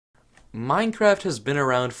Minecraft has been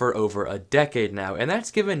around for over a decade now, and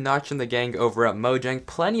that's given Notch and the gang over at Mojang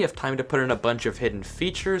plenty of time to put in a bunch of hidden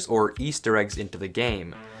features or Easter eggs into the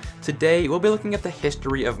game. Today, we'll be looking at the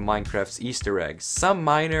history of Minecraft's Easter eggs, some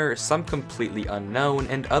minor, some completely unknown,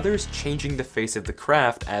 and others changing the face of the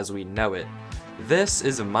craft as we know it. This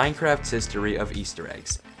is Minecraft's history of Easter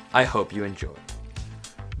eggs. I hope you enjoy.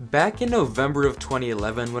 Back in November of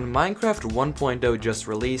 2011, when Minecraft 1.0 just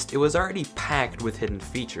released, it was already packed with hidden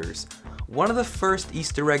features. One of the first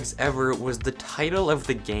Easter eggs ever was the title of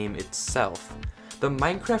the game itself. The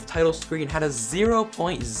Minecraft title screen had a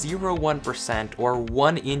 0.01% or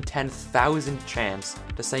 1 in 10,000 chance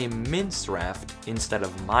to say Minceraft instead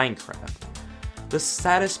of Minecraft. The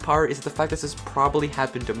saddest part is the fact this has probably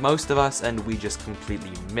happened to most of us and we just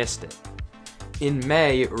completely missed it. In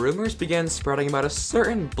May, rumors began spreading about a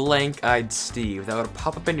certain blank-eyed Steve that would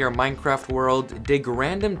pop up in your Minecraft world, dig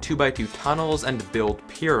random 2x2 tunnels, and build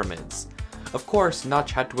pyramids. Of course,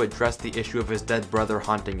 Notch had to address the issue of his dead brother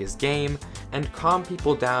haunting his game, and calm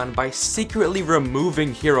people down by secretly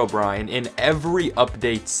removing Herobrine in every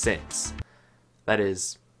update since. That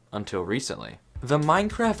is, until recently. The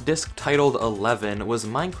Minecraft disc titled 11 was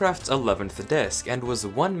Minecraft's 11th disc and was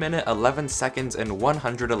 1 minute 11 seconds and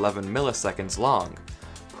 111 milliseconds long.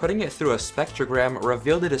 Putting it through a spectrogram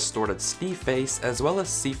revealed a distorted Steve face as well as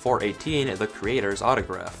C418, the creator's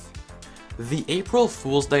autograph. The April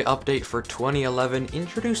Fool's Day update for 2011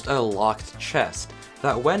 introduced a locked chest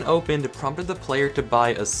that, when opened, prompted the player to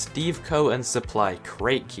buy a Steve Co. and supply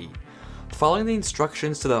crate key. Following the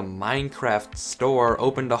instructions to the Minecraft store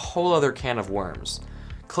opened a whole other can of worms.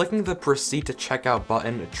 Clicking the Proceed to Checkout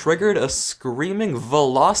button triggered a screaming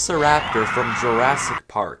velociraptor from Jurassic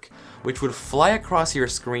Park, which would fly across your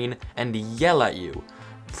screen and yell at you,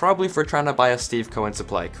 probably for trying to buy a Steve Co. and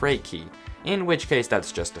supply crate key, in which case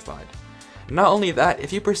that's justified. Not only that,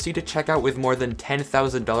 if you proceed to check out with more than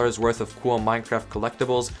 $10,000 worth of cool Minecraft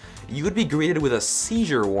collectibles, you would be greeted with a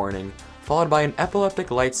seizure warning, followed by an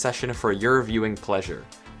epileptic light session for your viewing pleasure.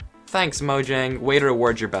 Thanks Mojang, way to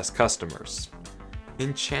reward your best customers.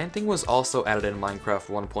 Enchanting was also added in Minecraft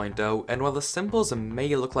 1.0, and while the symbols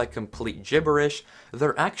may look like complete gibberish,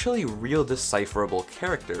 they're actually real decipherable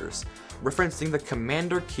characters, referencing the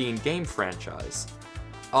Commander Keen game franchise.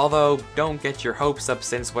 Although, don't get your hopes up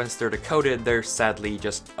since once they're decoded, they're sadly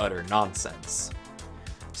just utter nonsense.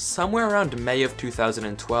 Somewhere around May of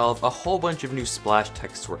 2012, a whole bunch of new splash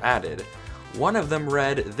texts were added. One of them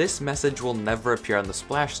read, "This message will never appear on the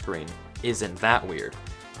splash screen. Isn't that weird?"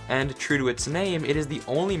 And true to its name, it is the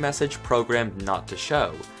only message programmed not to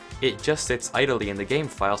show. It just sits idly in the game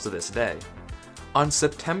files to this day. On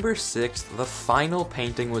September 6th, the final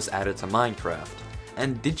painting was added to Minecraft.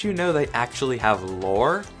 And did you know they actually have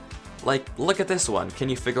lore? Like, look at this one, can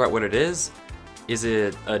you figure out what it is? Is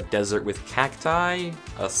it a desert with cacti?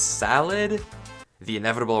 A salad? The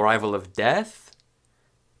inevitable arrival of death?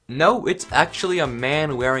 No, it's actually a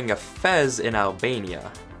man wearing a fez in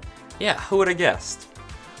Albania. Yeah, who would have guessed?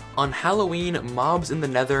 On Halloween, mobs in the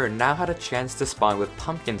Nether now had a chance to spawn with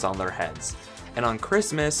pumpkins on their heads. And on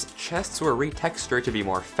Christmas, chests were retextured to be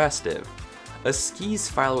more festive. A skis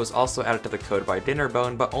file was also added to the code by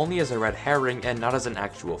Dinnerbone, but only as a red herring and not as an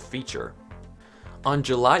actual feature. On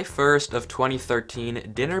July 1st of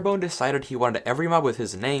 2013, Dinnerbone decided he wanted every mob with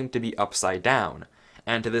his name to be upside down,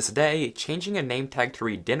 and to this day, changing a name tag to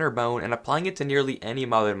read Dinnerbone and applying it to nearly any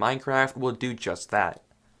mob in Minecraft will do just that.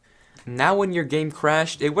 Now when your game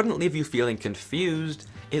crashed, it wouldn't leave you feeling confused,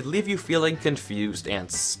 it'd leave you feeling confused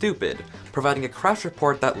and stupid, providing a crash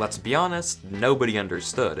report that, let's be honest, nobody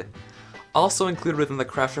understood. Also included within the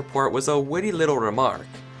crash report was a witty little remark,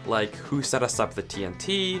 like who set us up the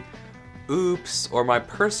TNT, oops, or my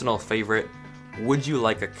personal favorite, would you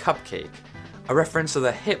like a cupcake? A reference to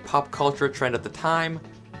the hip pop culture trend at the time,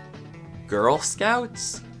 Girl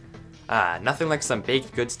Scouts? Nothing like some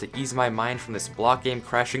baked goods to ease my mind from this block game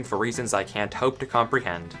crashing for reasons I can't hope to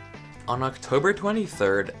comprehend. On October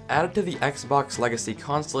 23rd, added to the Xbox Legacy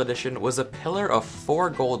Console Edition was a pillar of 4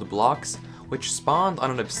 gold blocks which spawned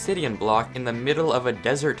on an obsidian block in the middle of a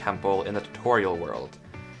desert temple in the tutorial world.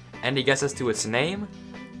 Any guesses to its name?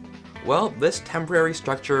 Well, this temporary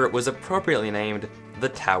structure was appropriately named the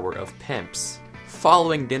Tower of Pimps.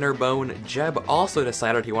 Following Dinnerbone, Jeb also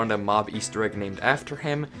decided he wanted a mob Easter egg named after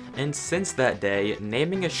him, and since that day,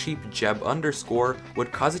 naming a sheep Jeb _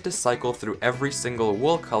 would cause it to cycle through every single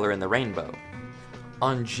wool color in the rainbow.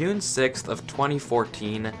 On June 6th of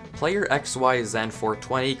 2014, player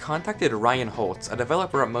XYZen420 contacted Ryan Holtz, a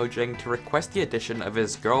developer at Mojang, to request the addition of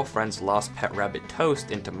his girlfriend's lost pet rabbit Toast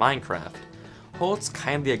into Minecraft. Holtz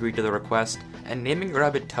kindly agreed to the request, and naming a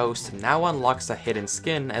rabbit Toast now unlocks a hidden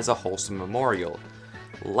skin as a wholesome memorial.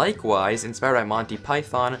 Likewise, inspired by Monty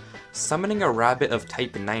Python, summoning a rabbit of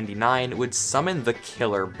type 99 would summon the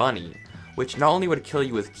Killer Bunny, which not only would kill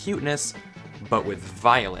you with cuteness, but with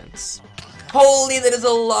violence. Holy, that is a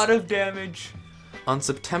lot of damage! On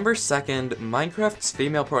September 2nd, Minecraft's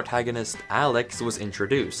female protagonist, Alex, was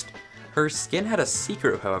introduced. Her skin had a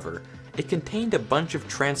secret, however. It contained a bunch of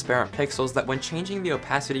transparent pixels that, when changing the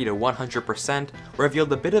opacity to 100%,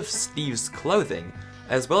 revealed a bit of Steve's clothing,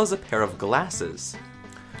 as well as a pair of glasses.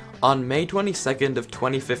 On May 22nd of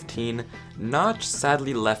 2015, Notch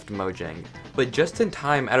sadly left Mojang, but just in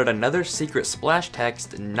time added another secret splash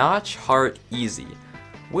text, Notch Heart Easy,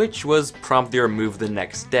 which was promptly removed the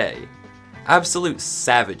next day. Absolute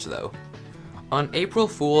savage though. On April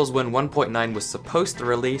Fool's, when 1.9 was supposed to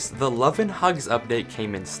release, the Love and Hugs update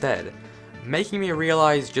came instead, making me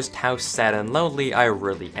realize just how sad and lonely I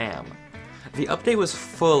really am. The update was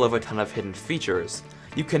full of a ton of hidden features.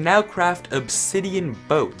 You can now craft obsidian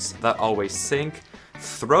boats that always sink,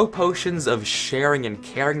 throw potions of sharing and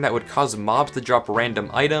caring that would cause mobs to drop random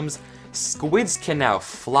items, squids can now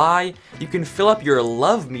fly, you can fill up your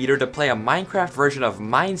love meter to play a Minecraft version of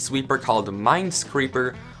Minesweeper called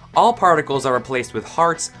Minescreeper, all particles are replaced with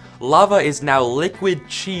hearts, lava is now liquid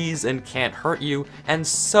cheese and can't hurt you, and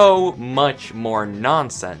so much more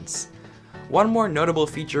nonsense. One more notable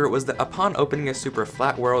feature was that upon opening a super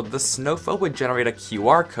flat world, the snowfall would generate a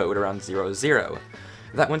QR code around 00,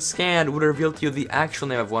 that when scanned would reveal to you the actual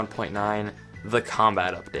name of 1.9, the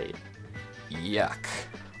combat update. Yuck.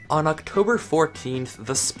 On October 14th,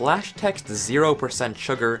 the splash text 0%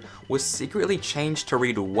 sugar was secretly changed to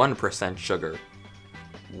read 1% sugar.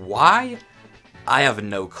 Why? I have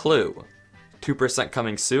no clue. 2%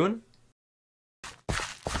 coming soon?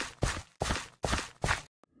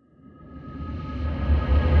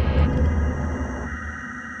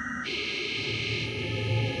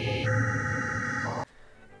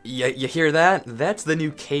 You hear that? That's the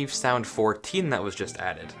new Cave Sound 14 that was just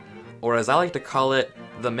added. Or as I like to call it,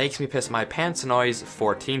 the Makes Me Piss My Pants noise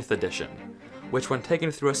 14th edition, which when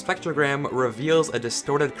taken through a spectrogram reveals a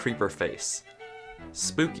distorted creeper face.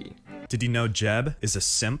 Spooky. Did you know Jeb is a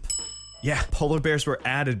simp? Yeah, polar bears were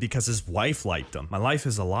added because his wife liked them. My life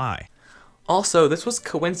is a lie. Also, this was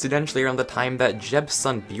coincidentally around the time that Jeb's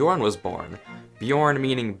son Bjorn was born. Bjorn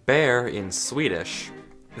meaning bear in Swedish.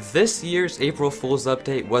 This year's April Fool's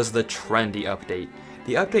update was the trendy update.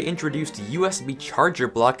 The update introduced USB charger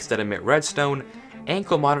blocks that emit redstone,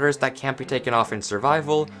 ankle monitors that can't be taken off in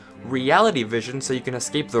survival, reality vision so you can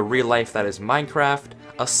escape the real life that is Minecraft,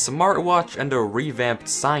 a smartwatch, and a revamped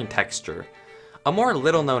sign texture. A more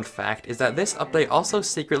little known fact is that this update also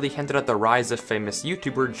secretly hinted at the rise of famous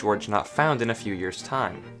YouTuber George Not Found in a few years'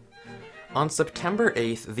 time. On September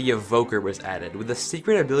 8th, the Evoker was added, with the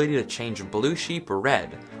secret ability to change blue sheep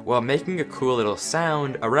red, while making a cool little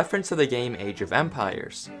sound, a reference to the game Age of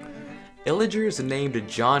Empires. Illagers named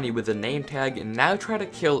Johnny with the name tag now try to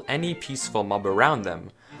kill any peaceful mob around them,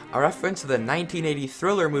 a reference to the 1980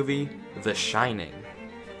 thriller movie, The Shining.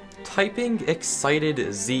 Typing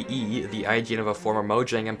excited ZE, the IGN of a former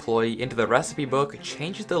Mojang employee, into the recipe book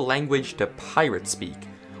changes the language to pirate speak,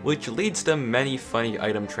 which leads to many funny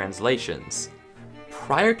item translations.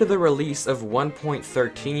 Prior to the release of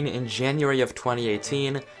 1.13 in January of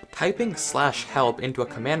 2018, typing /help into a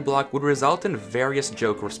command block would result in various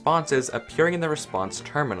joke responses appearing in the response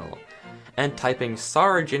terminal, and typing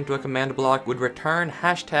Sarge into a command block would return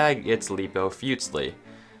 #It'sLipoFutsly.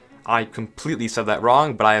 I completely said that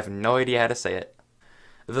wrong, but I have no idea how to say it.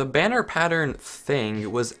 The banner pattern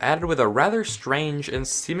thing was added with a rather strange and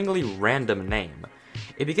seemingly random name.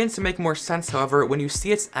 It begins to make more sense, however, when you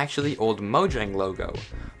see its actually old Mojang logo,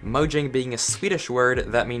 Mojang being a Swedish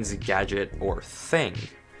word that means gadget or thing.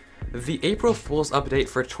 The April Fool's update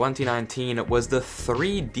for 2019 was the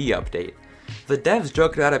 3D update. The devs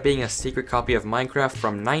joked about it being a secret copy of Minecraft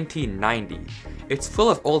from 1990. It's full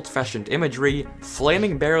of old-fashioned imagery,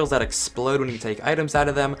 flaming barrels that explode when you take items out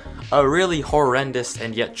of them, a really horrendous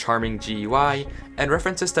and yet charming GUI, and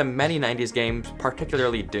references to many 90s games,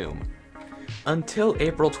 particularly Doom. Until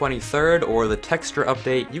April 23rd, or the texture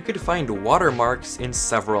update, you could find watermarks in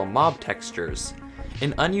several mob textures.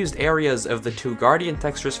 In unused areas of the 2 Guardian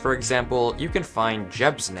textures, for example, you can find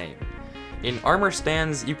Jeb's name. In armor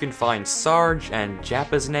stands, you can find Sarge and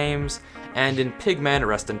Jappa's names, and in Pigman,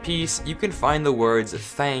 rest in peace, you can find the words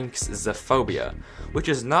 "Thanks, Zephobia," which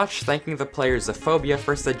is Notch thanking the player Zephobia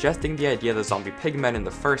for suggesting the idea of the zombie pigmen in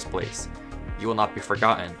the first place. You will not be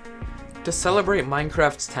forgotten. To celebrate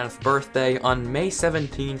Minecraft's 10th birthday, on May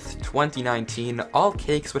 17th, 2019, all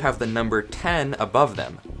cakes would have the number 10 above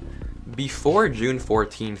them. Before June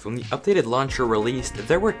 14th, when the updated launcher released,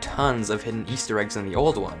 there were tons of hidden Easter eggs in the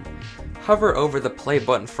old one. Hover over the play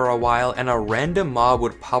button for a while and a random mob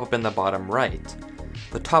would pop up in the bottom right.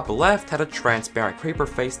 The top left had a transparent creeper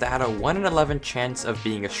face that had a 1 in 11 chance of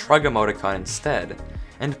being a shrug emoticon instead,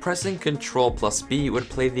 and pressing Ctrl plus B would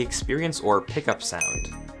play the experience or pickup sound.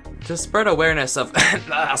 To spread awareness of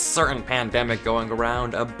a certain pandemic going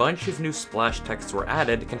around, a bunch of new splash texts were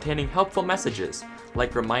added containing helpful messages,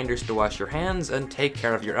 like reminders to wash your hands and take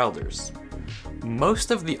care of your elders.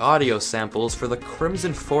 Most of the audio samples for the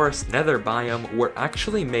Crimson Forest Nether biome were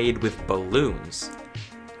actually made with balloons.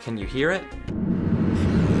 Can you hear it?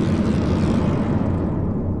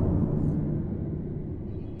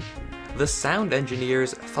 The sound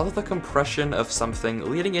engineers thought that the compression of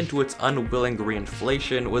something leading into its unwilling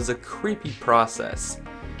reinflation was a creepy process,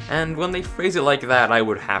 and when they phrase it like that, I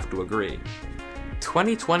would have to agree.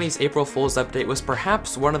 2020's April Fool's update was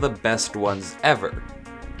perhaps one of the best ones ever,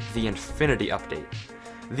 the Infinity Update.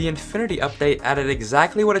 The Infinity Update added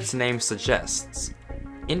exactly what its name suggests: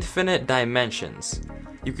 infinite dimensions.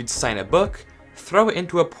 You could sign a book, throw it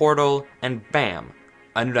into a portal, and bam,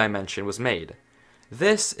 a new dimension was made.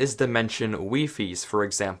 This is dimension Wi-Fi's, for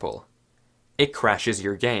example. It crashes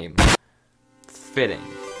your game. Fitting.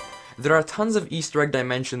 There are tons of Easter egg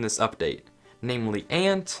dimensions in this update, namely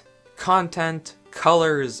Ant, Content,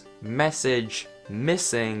 Colors, Message,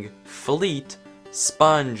 Missing, Fleet,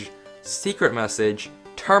 Sponge, Secret Message,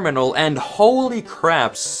 Terminal, and holy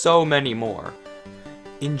crap, so many more.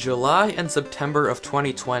 In July and September of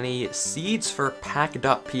 2020, seeds for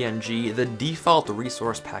pack.png, the default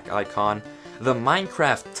resource pack icon, the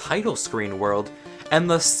Minecraft title screen world, and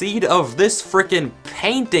the seed of this frickin'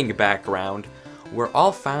 painting background were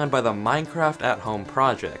all found by the Minecraft at Home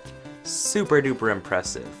project. Super duper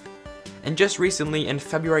impressive. And just recently, in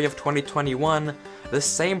February of 2021, the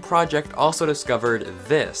same project also discovered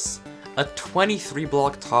this, a 23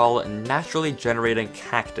 block tall, naturally generating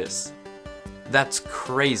cactus. That's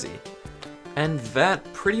crazy. And that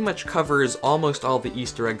pretty much covers almost all the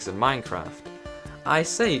Easter eggs in Minecraft. I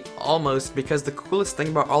say almost because the coolest thing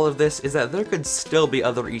about all of this is that there could still be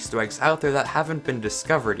other Easter eggs out there that haven't been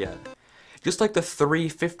discovered yet. Just like the 3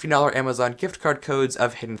 $15 Amazon gift card codes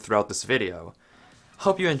I've hidden throughout this video.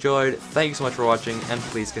 Hope you enjoyed, thank you so much for watching, and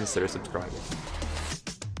please consider subscribing.